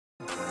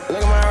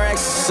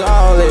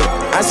solid.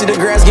 I see the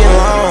grass getting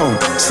long.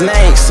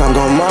 Snakes, I'm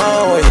gon'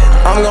 mow it.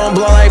 I'm gon'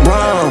 blow like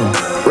Brown.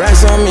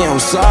 Racks on me, I'm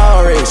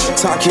sorry.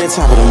 Talk here,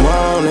 top of the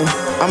morning.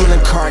 I'm in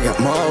the car, got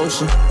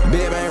motion.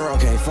 Big bang, roll,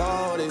 can't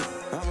fold it.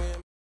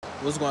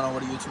 What's going on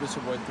with the YouTube? It's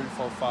your boy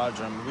 345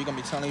 Jim. We're gonna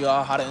be telling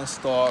y'all how to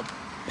install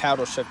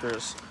paddle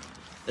shifters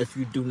if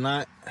you do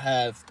not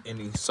have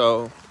any.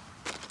 So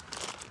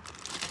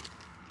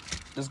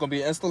this is gonna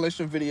be an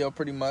installation video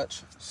pretty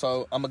much.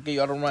 So I'm gonna give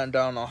y'all the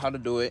rundown on how to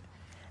do it.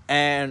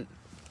 And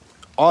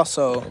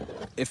also,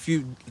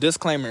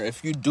 disclaimer,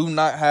 if you do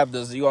not have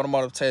the Z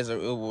Automotive Taser,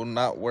 it will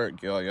not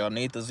work, y'all. Y'all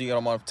need the Z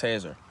Automotive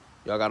Taser.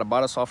 Y'all gotta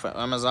buy this off of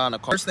Amazon. The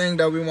first thing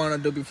that we wanna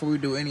do before we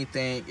do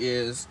anything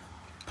is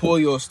pull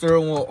your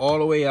steering wheel all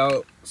the way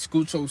out,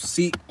 scoot your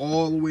seat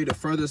all the way the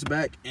furthest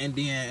back, and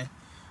then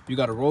you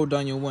gotta roll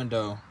down your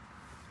window.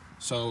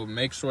 So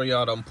make sure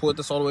y'all don't pull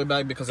this all the way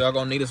back because y'all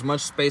gonna need as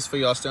much space for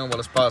y'all steering wheel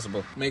as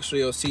possible. Make sure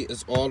your seat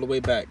is all the way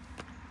back.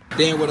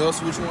 Then what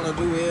you wanna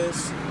do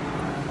is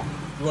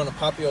you wanna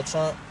pop your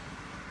trunk.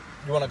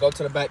 You wanna go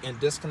to the back and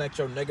disconnect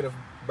your negative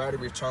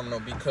battery terminal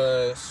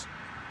because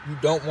you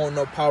don't want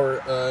no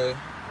power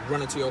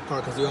running to your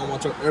car because you don't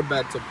want your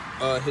airbag to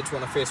hit you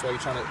in the face while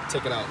you're trying to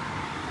take it out.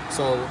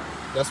 So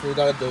that's what we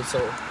gotta do. So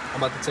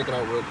I'm about to take it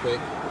out real quick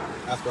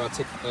after I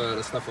take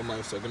the stuff on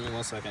my. So give me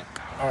 1 second.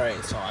 All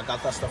right, so I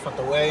got that stuff out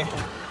the way.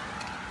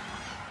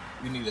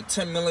 You need a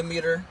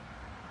 10mm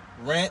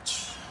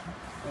wrench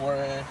or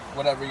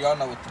whatever. Y'all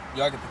know what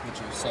y'all get the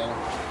picture. So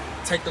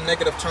take the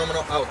negative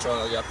terminal out,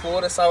 y'all. Y'all pull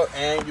this out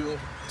and you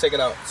take it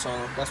out. So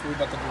that's what we're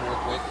about to do real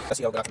quick. Let's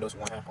see how I can do this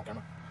with one hand on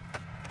camera.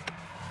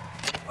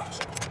 Oh,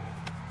 shit.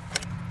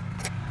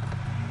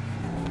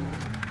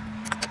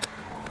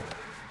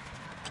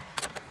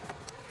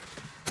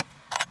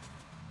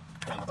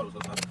 Damn, I thought it was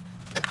this one.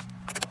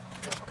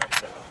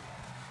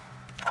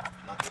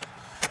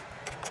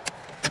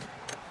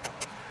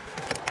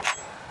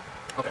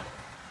 Okay,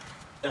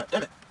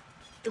 damn it.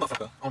 You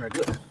motherfucker on there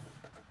good.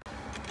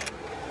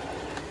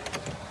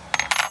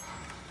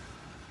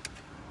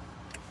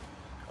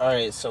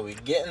 Alright, so we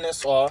getting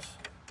this off.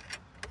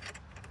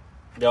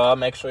 Y'all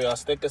make sure y'all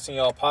stick this in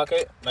y'all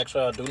pocket. Make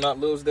sure y'all do not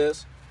lose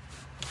this.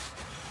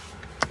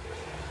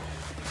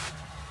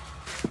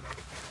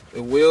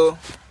 It will.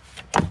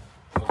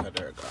 Okay,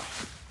 there it go.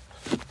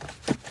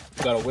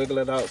 You gotta wiggle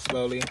it out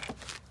slowly.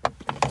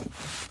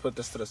 Put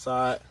this to the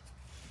side.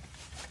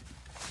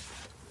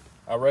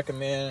 I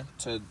recommend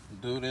to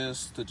do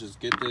this, to just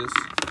get this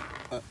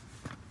up.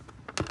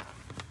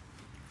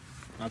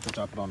 Not to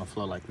drop it on the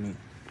floor like me,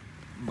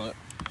 but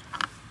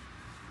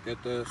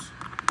get this.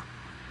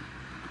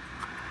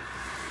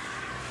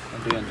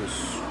 And then just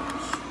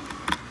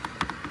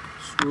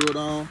screw it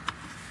on.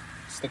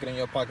 Stick it in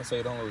your pocket so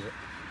you don't lose it.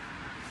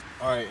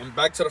 Alright, and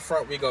back to the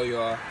front we go,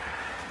 y'all.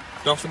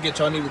 Don't forget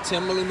y'all need a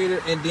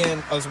 10mm, and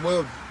then as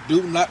well,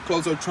 do not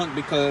close your trunk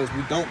because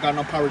we don't got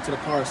no power to the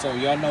car. So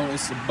y'all know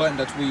it's a button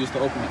that we use to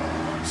open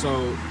it.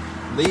 So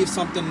leave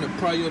something to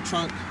pry your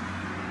trunk.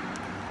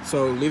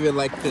 So leave it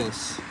like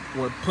this,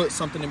 or put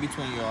something in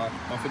between, y'all.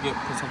 Don't forget,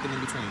 put something in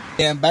between.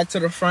 And back to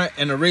the front,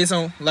 and the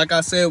reason, like I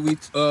said, we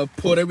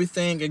pulled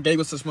everything and gave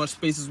us as much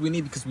space as we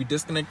need because we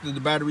disconnected the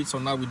battery, so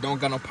now we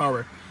don't got no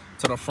power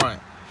to the front.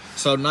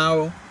 So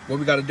now what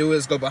we gotta do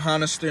is go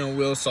behind the steering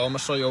wheel. So I'm gonna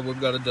show y'all what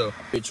we gotta do.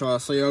 Hey, y'all,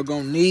 so y'all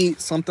gonna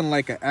need something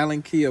like an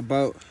Allen key,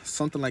 about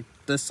something like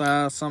this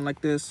size, something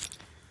like this,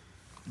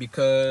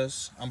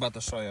 because I'm about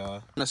to show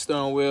y'all. The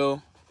steering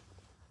wheel,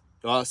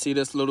 y'all see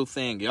this little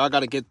thing. Y'all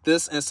gotta get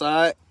this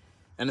inside,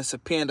 and it's a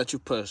pin that you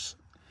push.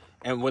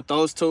 And with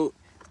those two,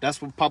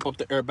 that's what pop up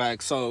the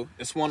airbag. So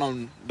it's one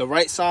on the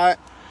right side,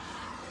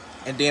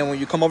 and then when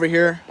you come over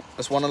here,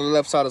 it's one on the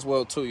left side as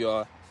well too,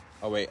 y'all.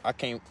 Oh wait, I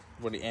can't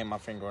really aim my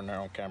finger on there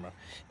on camera.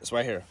 It's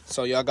right here.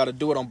 So y'all got to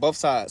do it on both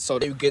sides so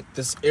that you get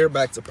this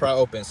airbag to pry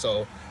open.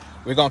 So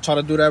we're gonna try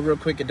to do that real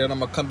quick, and then I'm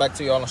gonna come back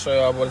to y'all and show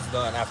y'all what it's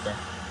done after.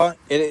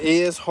 It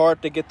is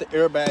hard to get the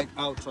airbag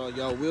out, y'all.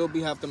 Y'all will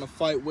be having to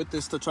fight with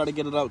this to try to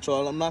get it out,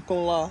 y'all. I'm not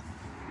gonna lie.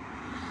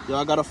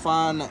 Y'all gotta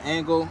find the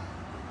angle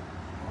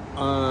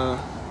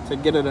to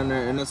get it in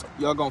there, and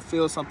y'all gonna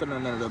feel something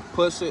in there to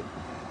push it.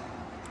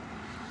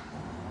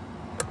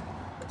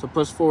 To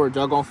push forward,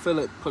 y'all gonna feel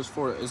it push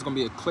forward. It's gonna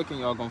be a click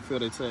and y'all gonna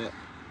feel it to it.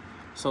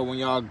 So when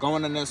y'all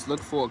going in this, look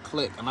for a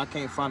click, and I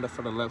can't find it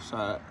for the left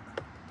side.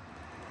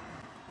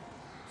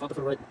 Not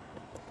the right,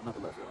 not the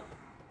left side.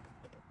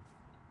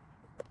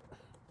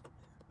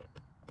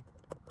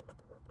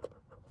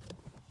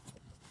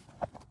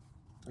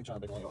 Let me try a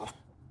big one, y'all.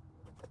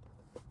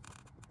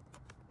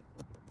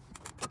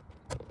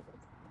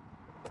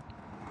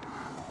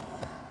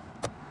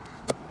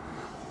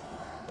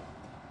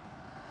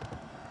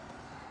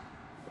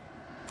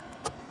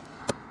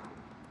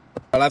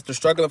 After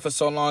struggling for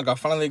so long, I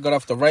finally got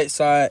off the right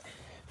side.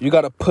 You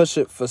got to push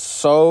it for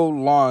so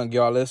long,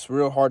 y'all. It's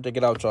real hard to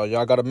get out, y'all.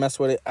 Y'all got to mess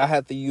with it. I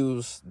had to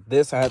use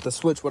this. I had to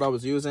switch what I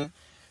was using.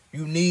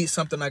 You need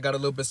something that got a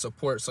little bit of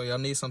support, so y'all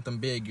need something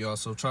big, y'all.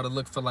 So try to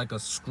look for like a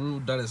screw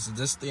that is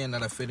this thin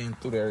that'll fit in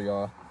through there,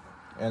 y'all.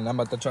 And I'm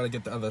about to try to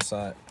get the other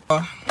side.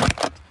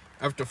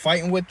 After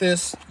fighting with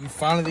this, you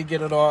finally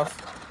get it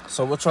off.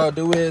 So what y'all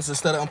do is,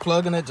 instead of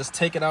unplugging it, just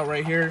take it out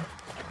right here.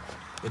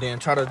 And then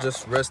try to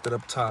just rest it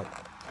up top.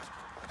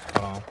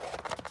 Hold on.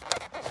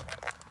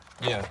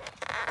 Yeah.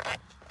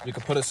 You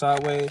can put it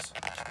sideways.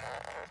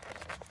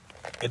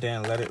 And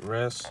then let it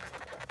rest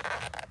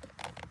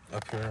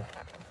up here.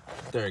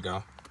 There you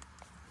go.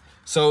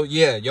 So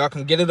yeah, y'all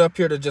can get it up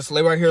here to just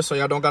lay right here so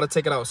y'all don't gotta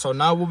take it out. So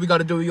now what we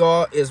gotta do,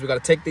 y'all, is we gotta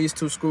take these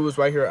 2 screws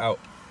right here out.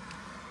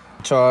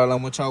 Y'all,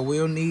 and what y'all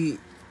will need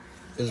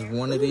is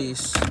one of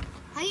these.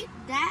 How did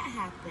that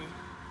happen?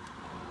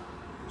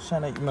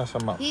 Shanna, you messed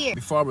up. Here.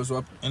 Before I was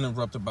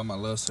interrupted by my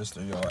little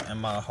sister, y'all,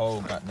 and my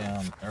whole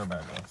goddamn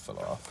airbag fell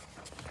off.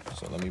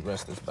 So let me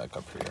rest this back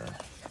up here.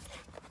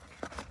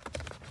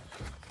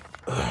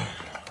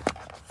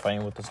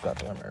 Fighting with this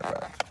goddamn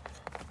airbag.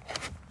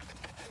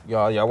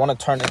 Y'all want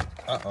to turn it.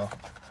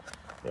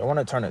 Y'all want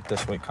to turn it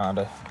this way,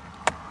 kinda.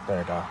 There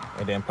you go.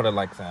 And then put it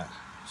like that.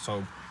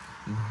 So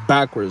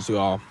backwards,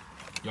 y'all.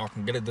 Y'all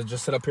can get it to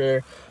just sit up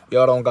here.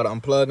 Y'all don't gotta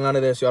unplug none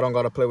of this. Y'all don't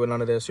gotta play with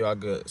none of this. Y'all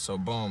good. So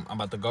boom, I'm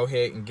about to go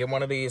ahead and get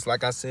one of these.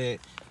 Like I said,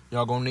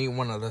 y'all gonna need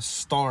one of the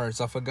stars.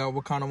 I forgot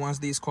what kind of ones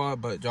these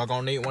called, but y'all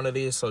gonna need one of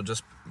these. So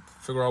just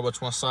figure out which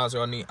one size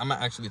y'all need. I'm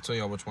gonna actually tell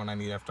y'all which one I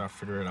need after I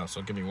figure it out.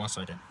 So give me 1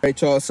 second. All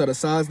right, y'all. So the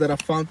size that I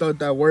found out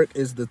that work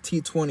is the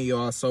T20,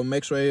 y'all. So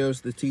make sure you use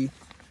the T20.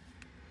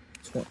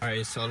 All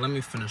right, so let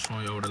me finish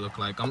showing y'all what it look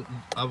like.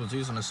 I was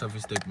using a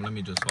selfie stick, but let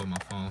me just hold my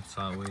phone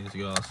sideways,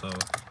 y'all. So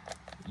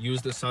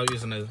use this out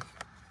using it.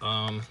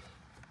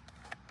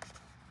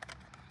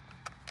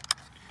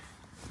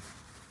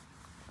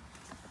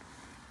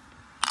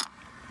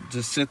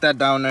 Just sit that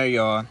down there,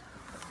 y'all.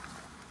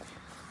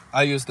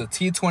 I use the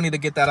T20 to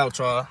get that out,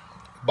 y'all.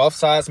 Both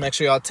sides, make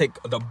sure y'all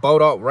take the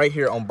bolt out right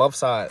here on both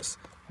sides.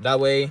 That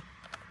way,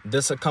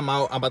 this will come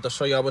out. I'm about to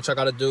show y'all what y'all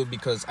gotta do,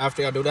 because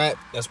after y'all do that,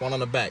 that's one on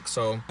the back.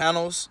 So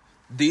panels,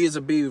 these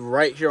will be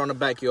right here on the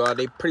back, y'all.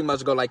 They pretty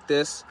much go like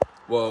this.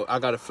 Well, I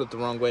got it flipped the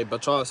wrong way,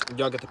 but y'all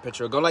get the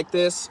picture. Go like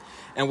this.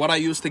 And what I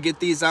use to get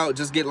these out,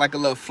 just get like a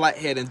little flat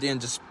head and then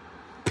just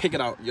pick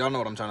it out. Y'all know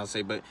what I'm trying to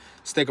say, but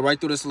stick it right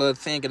through this little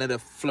thing and it'll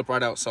flip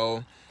right out.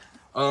 So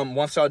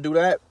once y'all do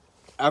that,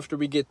 after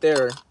we get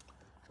there,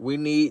 we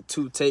need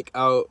to take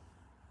out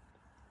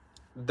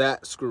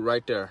that screw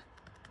right there.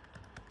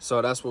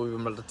 So that's what we're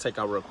going to take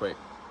out real quick.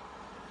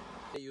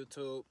 Hey,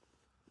 YouTube,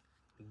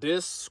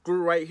 this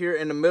screw right here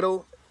in the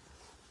middle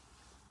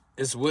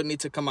is what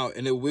needs to come out,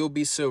 and it will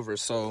be silver.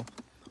 So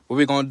what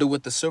we're going to do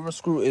with the silver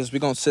screw is we're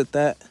going to sit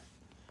that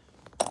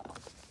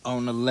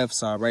on the left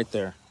side right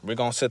there. We're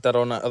going to sit that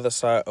on the other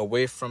side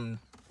away from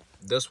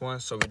this one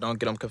so we don't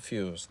get them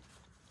confused.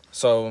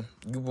 So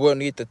you will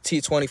need the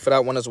T20 for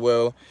that one as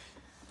well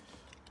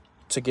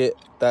to get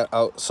that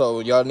out.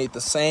 So y'all need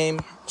the same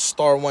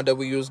star one that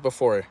we used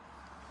before.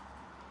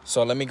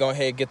 So let me go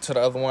ahead and get to the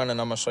other one, and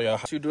I'm going to show y'all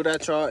how to do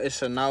that, y'all. It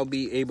should now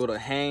be able to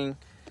hang,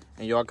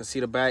 and y'all can see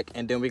the back.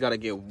 And then we got to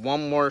get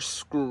one more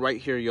screw right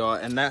here, y'all.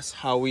 And that's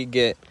how we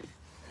get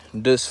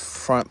this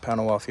front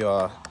panel off,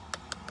 y'all.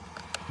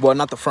 Well,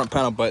 not the front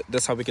panel, but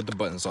that's how we get the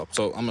buttons off.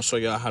 So I'm going to show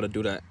y'all how to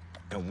do that.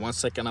 In 1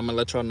 second, I'm going to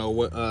let y'all know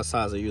what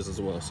size I use as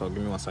well. So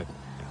give me 1 second.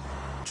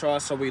 Y'all,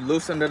 so we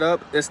loosened it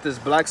up. It's this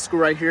black screw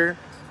right here.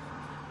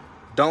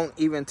 Don't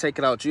even take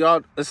it out.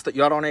 Y'all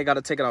don't even got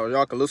to take it out.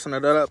 Y'all can loosen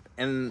it up,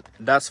 and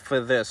that's for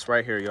this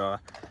right here, y'all.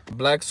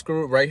 Black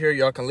screw right here,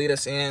 y'all can lead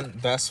us in.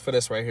 That's for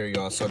this right here,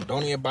 y'all. So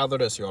don't even bother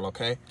this, y'all,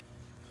 okay?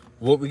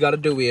 What we got to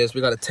do is we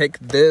got to take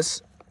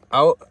this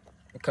out,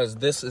 because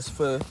this is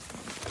for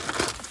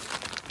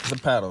the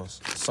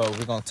paddles. So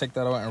we're going to take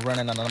that out and run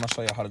it, and I'm going to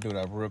show you how to do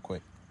that real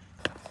quick.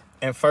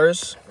 And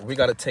first, we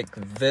got to take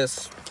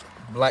this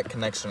black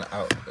connection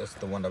out. It's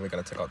the one that we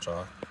got to take out,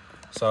 y'all.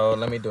 So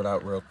let me do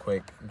that real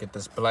quick. Get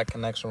this black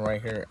connection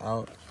right here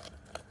out.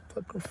 If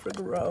I can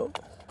figure out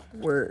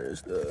where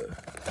is the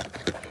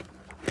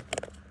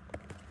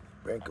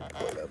breaker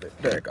point of it.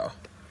 There you go.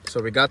 So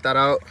we got that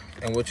out.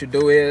 And what you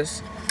do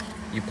is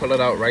you pull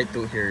it out right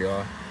through here,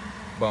 y'all.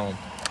 Boom.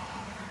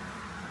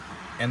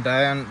 And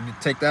then you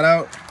take that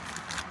out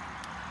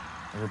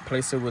and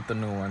replace it with the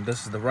new one.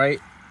 This is the right.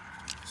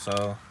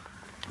 So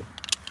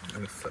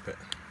let me flip it.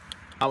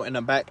 Out in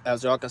the back,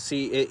 as y'all can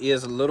see, it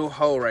is a little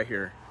hole right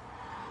here.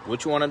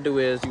 What you want to do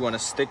is you want to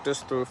stick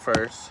this through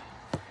first.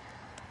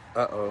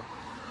 Hold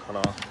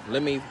on.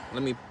 Let me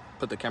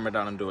put the camera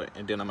down and do it,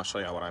 and then I'm gonna show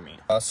y'all what I mean.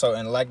 So,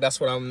 and like that's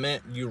what I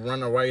meant. You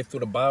run it right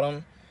through the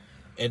bottom,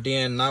 and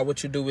then now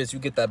what you do is you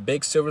get that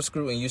big silver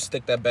screw and you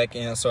stick that back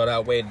in, so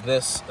that way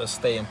this will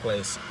stay in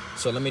place.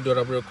 So let me do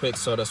that real quick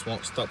so this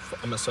won't stop.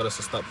 So this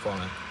will stop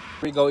falling. Here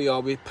we go,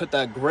 y'all. We put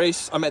that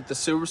the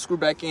silver screw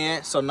back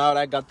in. So now that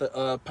I got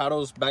the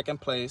paddles back in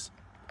place,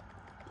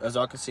 as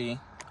y'all can see.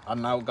 I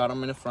now got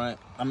them in the front.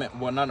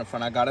 Well, not in the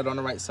front. I got it on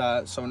the right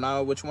side. So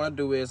now what you want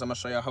to do is I'm going to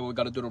show you how we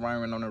got to do the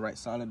wiring on the right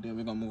side, and then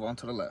we're going to move on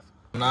to the left.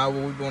 Now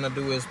what we're going to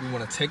do is we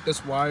want to take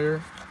this wire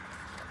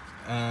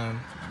and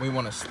we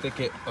want to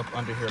stick it up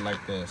under here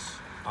like this.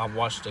 I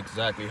watched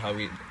exactly how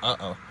we... Hold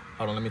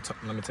on. Let me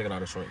take it out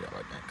and show you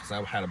like that, because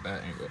I had a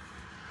bad angle.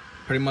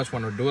 pretty much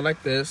want to do it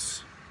like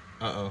this.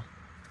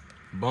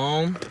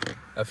 Boom.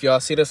 If y'all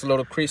see this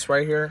little crease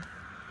right here,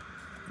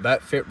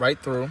 that fit right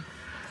through,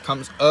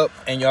 comes up,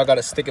 and y'all got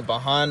to stick it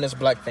behind this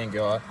black thing,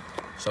 y'all.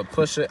 So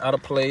push it out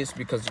of place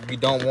because we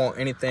don't want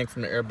anything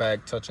from the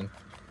airbag touching.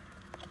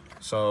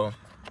 So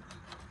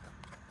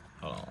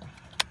hold on,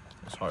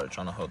 it's hard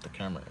trying to hold the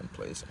camera in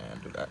place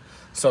and do that.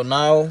 So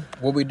now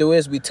what we do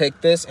is we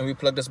take this and we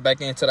plug this back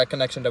into that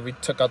connection that we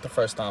took out the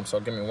first time. So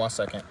give me 1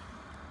 second.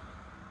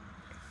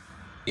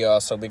 Yeah,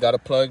 so we got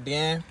it plugged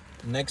in.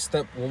 Next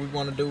step, what we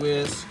want to do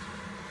is,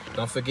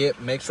 don't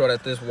forget, make sure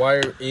that this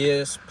wire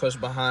is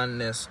pushed behind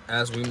this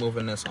as we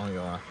moving this on,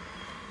 y'all.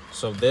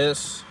 So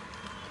this,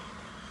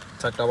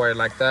 tuck the wire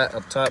like that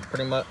up top,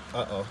 pretty much.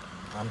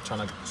 I'm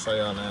trying to show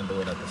y'all and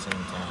do it at the same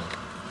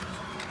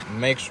time.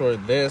 Make sure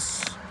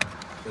this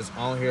is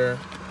on here,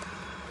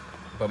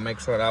 but make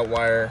sure that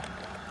wire,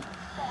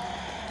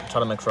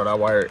 try to make sure that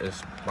wire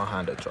is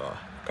behind it, y'all.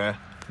 Okay,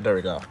 there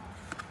we go.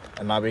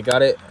 And now we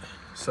got it.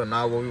 So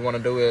now what we want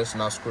to do is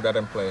now screw that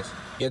in place.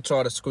 Get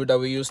y'all, the screw that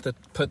we used to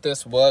put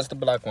this was the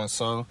black one.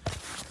 So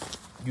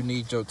you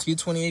need your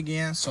T20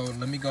 again. So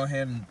let me go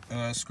ahead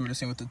and screw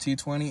this in with the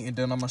T20, and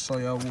then I'm gonna show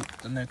y'all what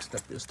the next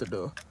step is to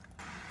do.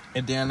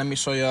 And then let me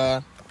show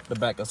y'all the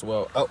back as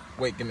well. Oh,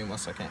 wait, give me 1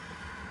 second.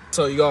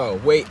 So y'all,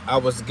 wait, I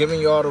was giving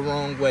y'all the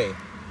wrong way.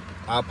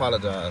 I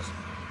apologize.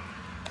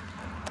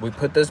 We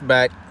put this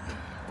back,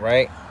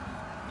 right?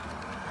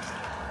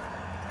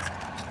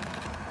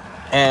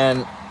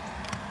 And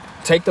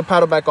take the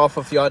paddle back off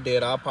if y'all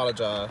did. I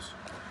apologize.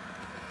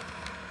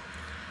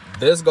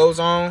 This goes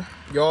on,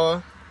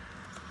 y'all.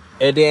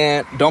 And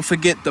then don't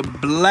forget the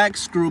black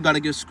screw got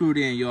to get screwed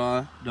in,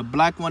 y'all. The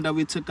black one that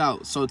we took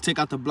out. So take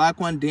out the black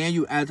one, then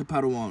you add the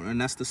paddle on, and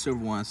that's the silver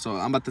one. So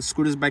I'm about to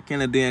screw this back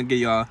in and then get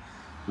y'all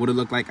what it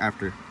look like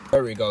after.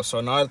 There we go.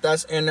 So now that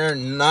that's in there,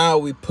 now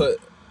we put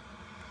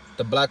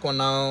the black one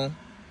on.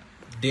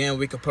 Then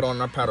we can put on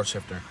our paddle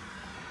shifter.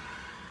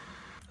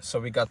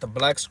 So we got the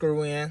black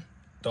screw in.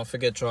 Don't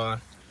forget, y'all.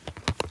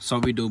 So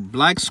we do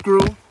black screw,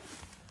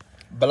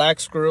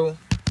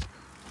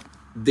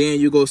 then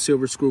you go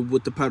silver screw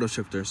with the paddle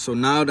shifter. So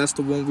now that's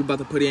the one we about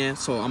to put in.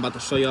 So I'm about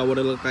to show y'all what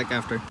it look like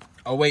after.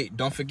 Oh wait,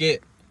 don't forget,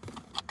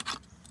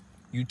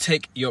 you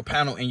take your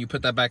panel and you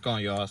put that back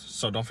on, y'all.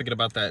 So don't forget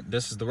about that.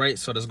 This is the right,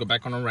 so let's go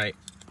back on the right.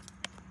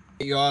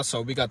 Y'all,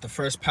 so we got the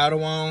first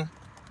paddle on.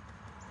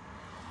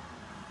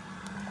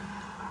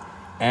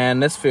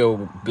 And this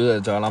feel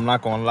good, y'all. I'm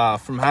not gonna lie.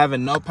 From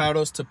having no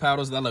paddles to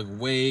paddles, that look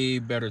way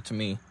better to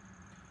me.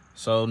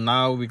 So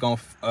now we gonna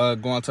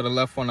go on to the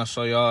left one. I'll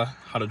show y'all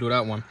how to do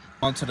that one.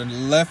 Onto the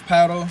left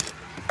paddle,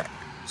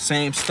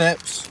 same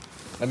steps.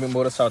 Let me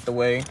move this out the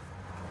way.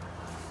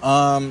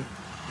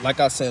 Like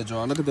I said,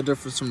 y'all, look at the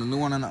difference from the new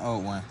one and the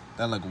old one.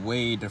 That look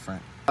way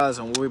different. Guys,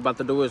 and what we about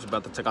to do is we're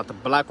about to take out the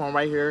black one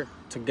right here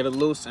to get it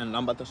loose, and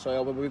I'm about to show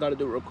y'all what we gotta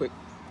do real quick.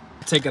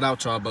 Take it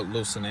out, y'all, but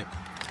loosen it.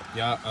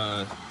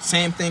 Y'all,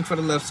 same thing for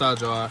the left side,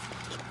 y'all.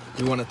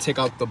 We want to take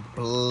out the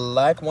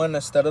black one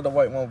instead of the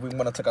white one. We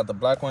want to take out the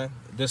black one.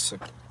 This,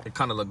 it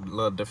kind of look a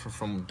little different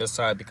from this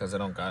side because it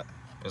don't got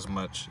as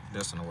much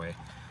this in a way.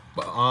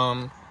 But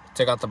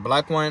take out the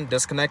black one,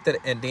 disconnect it,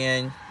 and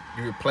then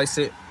you replace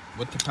it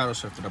with the paddle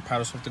shifter. The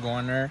paddle shifter go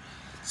in there.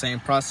 Same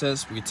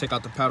process. We take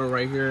out the paddle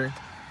right here.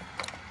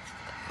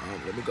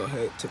 Let me go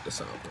ahead and take this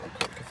out real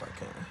quick if I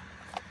can.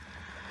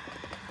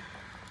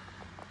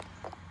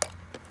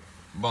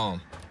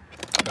 Boom.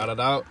 Got it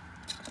out.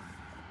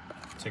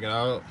 Take it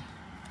out.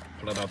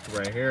 Pull it off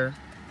right here,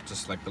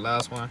 just like the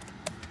last one.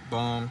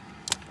 Boom.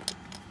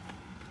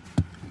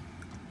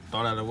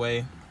 Throw that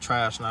away.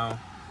 Trash now.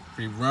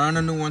 We run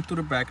a new one through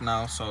the back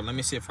now. So let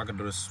me see if I can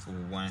do this with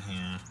one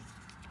hand.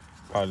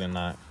 Probably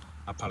not.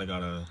 I probably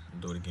gotta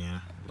do it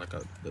again like I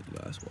did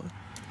the last one.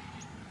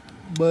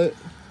 But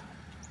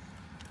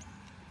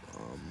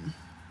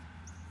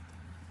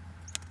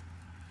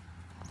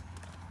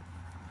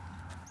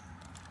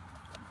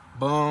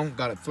boom,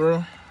 got it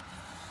through.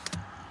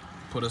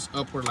 Put us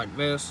upward like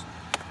this.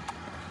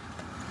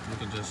 We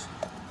can just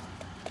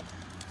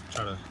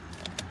try to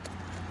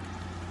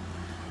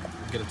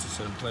get it to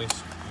sit in place,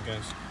 I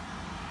guess,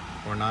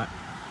 or not.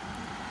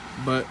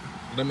 But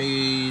let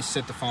me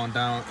sit the phone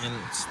down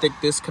and stick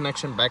this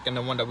connection back in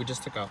the one that we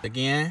just took out.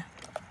 Again,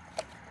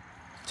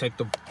 take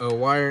the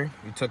wire,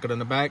 you tuck it in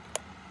the back,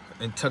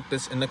 and tuck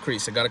this in the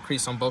crease. It got a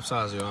crease on both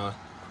sides, y'all.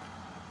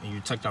 And you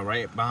tuck that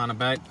right behind the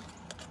back.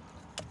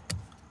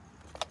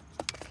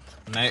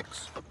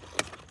 Next,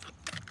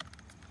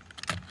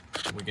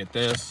 we get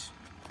this.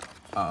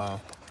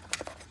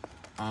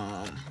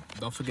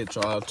 Don't forget,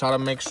 y'all, try to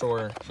make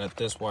sure that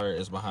this wire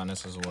is behind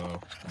this as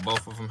well.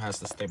 Both of them has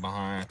to stay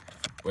behind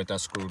with that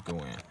screw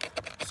going.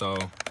 So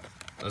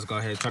let's go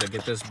ahead and try to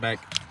get this back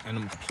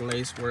in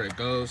place where it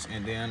goes,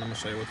 and then I'm gonna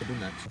show you what to do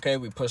next. Okay,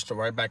 we pushed it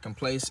right back in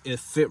place. It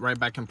fit right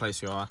back in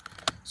place, y'all.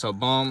 So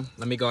boom,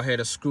 let me go ahead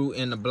and screw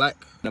in the black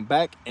in the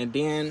back, and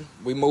then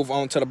we move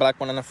on to the black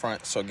one in the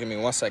front. So give me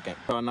 1 second.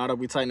 So now that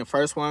we tighten the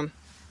first one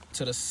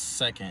to the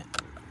second,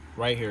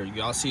 right here,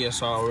 y'all see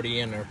it's already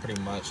in there pretty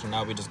much. So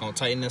now we just gonna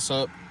tighten this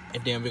up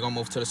And then we're gonna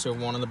move to the silver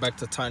one in the back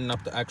to tighten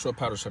up the actual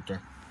paddle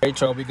shifter. Alright,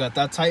 y'all, we got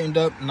that tightened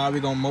up. Now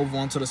we're gonna move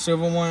on to the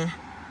silver one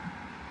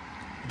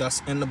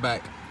that's in the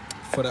back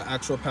for the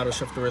actual paddle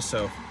shifter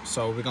itself.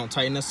 So we're gonna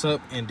tighten this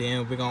up, and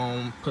then we're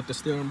gonna put the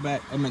steering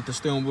back. Not the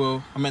steering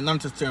wheel,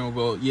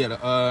 yeah,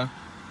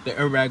 the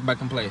airbag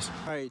back in place.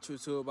 All right,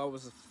 YouTube, I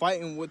was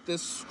fighting with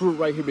this screw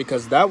right here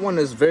because that one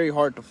is very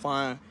hard to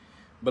find,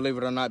 believe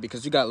it or not,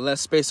 because you got less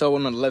space over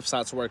on the left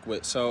side to work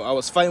with. So I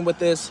was fighting with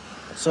this.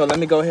 So let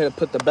me go ahead and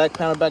put the back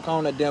panel back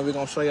on, and then we're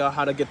gonna show y'all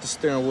how to get the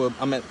steering wheel,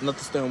 not the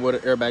steering wheel, the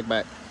airbag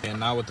back.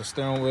 And now with the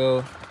steering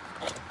wheel,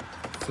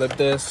 flip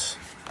this,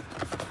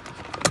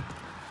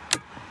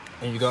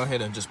 and you go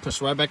ahead and just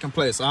push right back in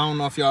place. I don't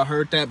know if y'all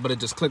heard that, but it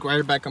just clicked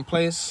right back in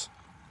place.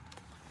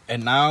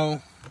 And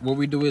now what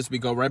we do is we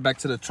go right back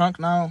to the trunk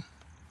now,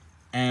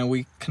 and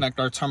we connect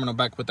our terminal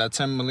back with that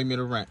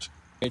 10mm wrench.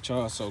 Okay,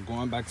 y'all, so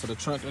going back to the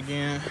trunk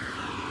again.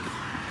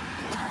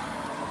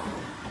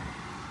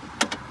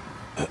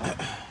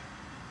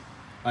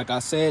 Like I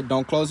said,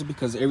 don't close it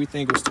because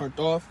everything is turned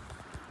off.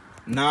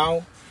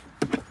 Now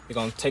we're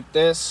gonna take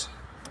this,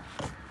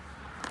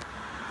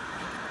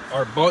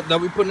 our bolt that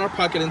we put in our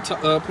pocket, and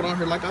put on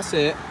here. Like I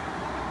said,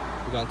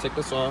 we're gonna take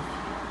this off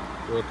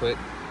real quick.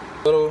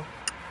 Little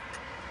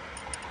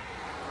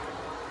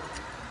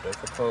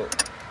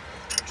difficult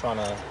trying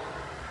to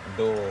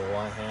do it with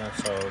one hand,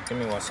 so give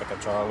me 1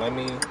 second, y'all. Let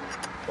me,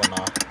 well,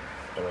 nah,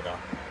 there we go.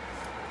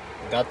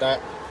 Got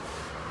that,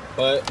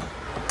 but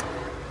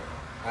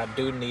I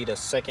do need a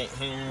second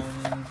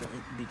hand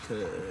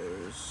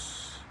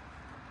because,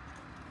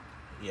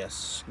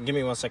 yes, give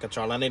me 1 second,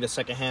 y'all. I need a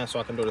second hand so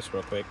I can do this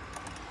real quick,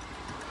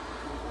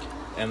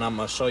 and I'm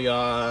gonna show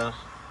y'all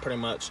pretty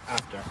much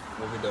after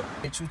what we do.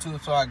 Hey,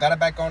 YouTube, so I got it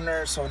back on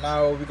there. So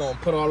now we're gonna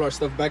put all our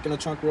stuff back in the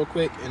trunk real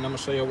quick, and I'm gonna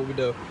show you what we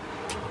do.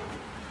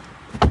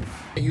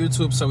 Hey,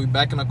 YouTube, so we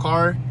back in the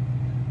car.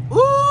 Woo!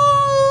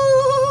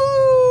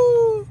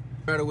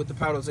 Better with the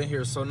paddles in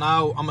here. So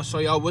now I'm gonna show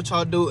y'all what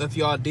y'all do if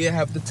y'all did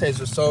have the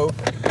taser. So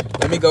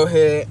let me go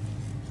ahead.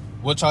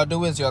 What y'all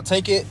do is y'all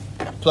take it,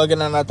 plug it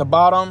in at the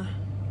bottom,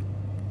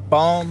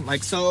 boom,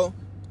 like so.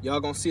 Y'all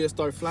gonna see it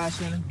start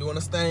flashing, doing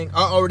this thing.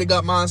 I already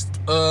got mine.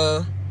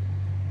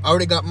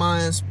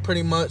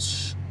 Pretty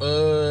much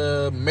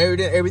married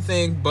and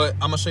everything, but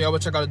I'm gonna show y'all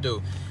what y'all gotta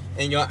do.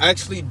 And y'all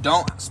actually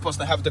don't supposed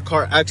to have the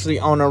car actually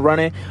on and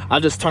running. I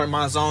just turned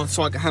mine on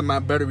so I can have my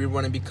battery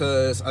running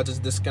because I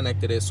just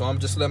disconnected it. So I'm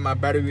just letting my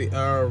battery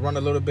run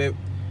a little bit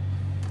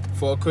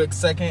for a quick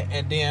second,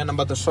 and then I'm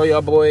about to show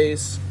y'all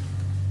boys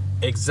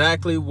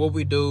exactly what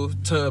we do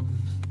to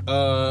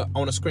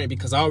on the screen,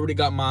 because I already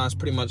got mine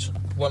pretty much.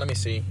 Well, let me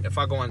see if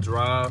I go and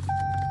drive.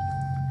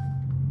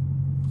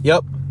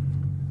 Yep.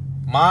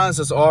 Mine's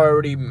is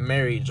already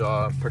married,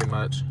 y'all, pretty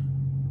much,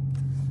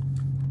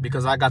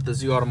 because I got the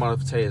Z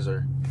Automotive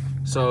Taser.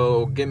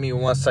 So give me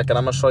 1 second.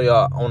 I'm gonna show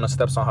y'all on the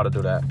steps on how to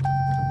do that.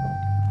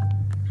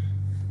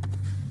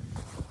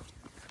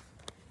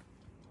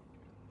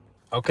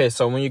 Okay,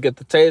 so when you get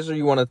the taser,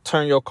 you want to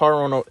turn your car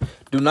on.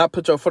 Do not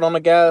put your foot on the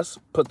gas.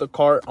 Put the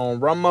car on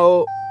run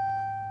mode.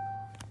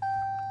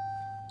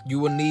 You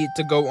will need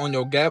to go on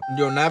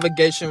your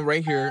navigation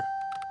right here.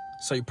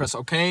 So you press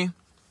OK.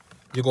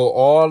 You go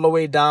all the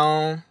way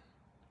down.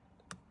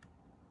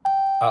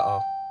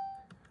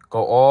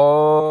 Go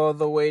all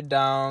the way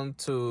down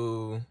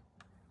to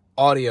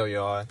audio,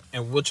 y'all.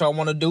 And what y'all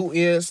want to do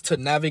is to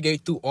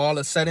navigate through all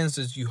the settings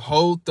is you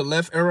hold the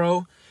left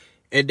arrow,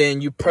 and then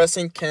you press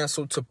and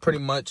cancel to pretty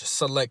much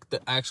select the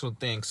actual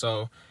thing.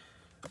 So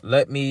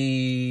let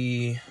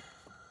me,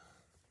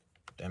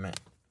 damn it.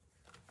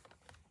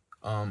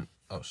 Oh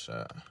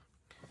shit.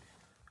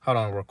 Hold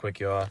on real quick,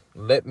 y'all.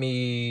 Let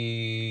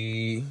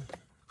me,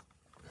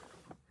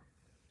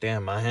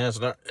 damn, my hands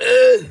are,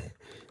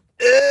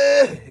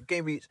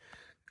 can't reach.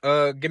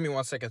 Give me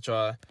 1 second,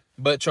 y'all.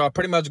 But y'all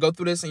pretty much go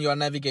through this and y'all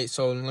navigate.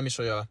 So let me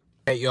show y'all.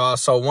 Hey, y'all.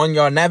 So when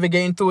y'all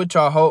navigating through it,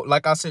 y'all hold,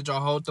 like I said,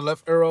 y'all hold the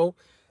left arrow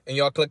and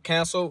y'all click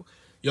cancel.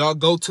 Y'all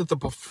go to the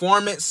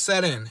performance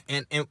setting,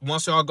 and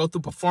once y'all go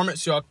through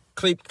performance, y'all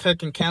click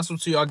and cancel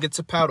till y'all get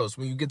to paddles.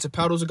 When you get to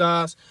paddles,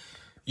 guys,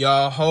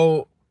 y'all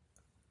hold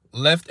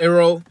left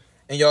arrow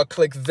and y'all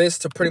click this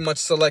to pretty much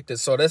select it.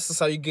 So this is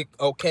how you get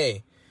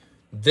okay.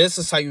 This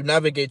is how you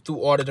navigate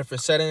through all the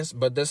different settings,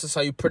 but this is how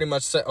you pretty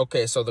much set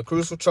okay. So the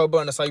cruise control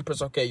button is how you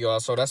press okay,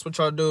 y'all. So that's what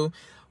y'all do.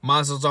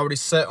 Mine is already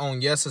set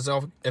on yes,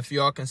 if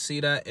y'all can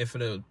see that. If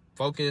it'll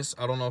focus,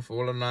 I don't know if it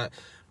will or not,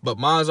 but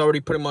mine's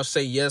already pretty much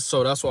say yes.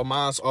 So that's why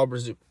mine's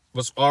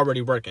was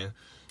already working.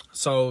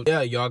 So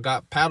yeah, y'all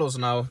got paddles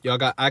now. Y'all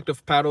got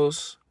active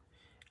paddles,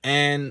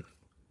 and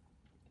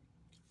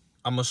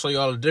I'm gonna show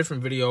y'all a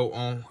different video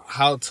on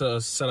how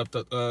to set up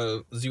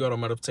the Z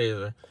Automotive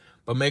Taser.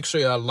 But make sure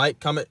y'all like,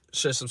 comment,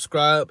 share,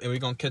 subscribe, and we're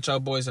gonna catch y'all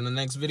boys in the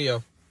next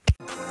video.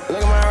 Look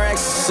at my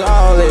racks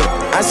solid.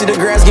 I see the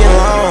grass getting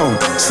long.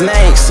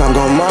 Snakes, I'm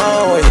gon'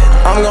 mow it.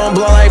 I'm gon'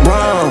 blow like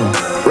brown.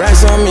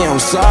 Racks on me, I'm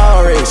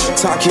sorry.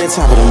 Talk here,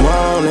 top of the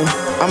morning.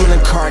 I'm in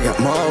the car, got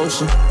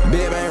motion.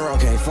 Big bang, roll,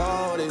 can't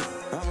fold it.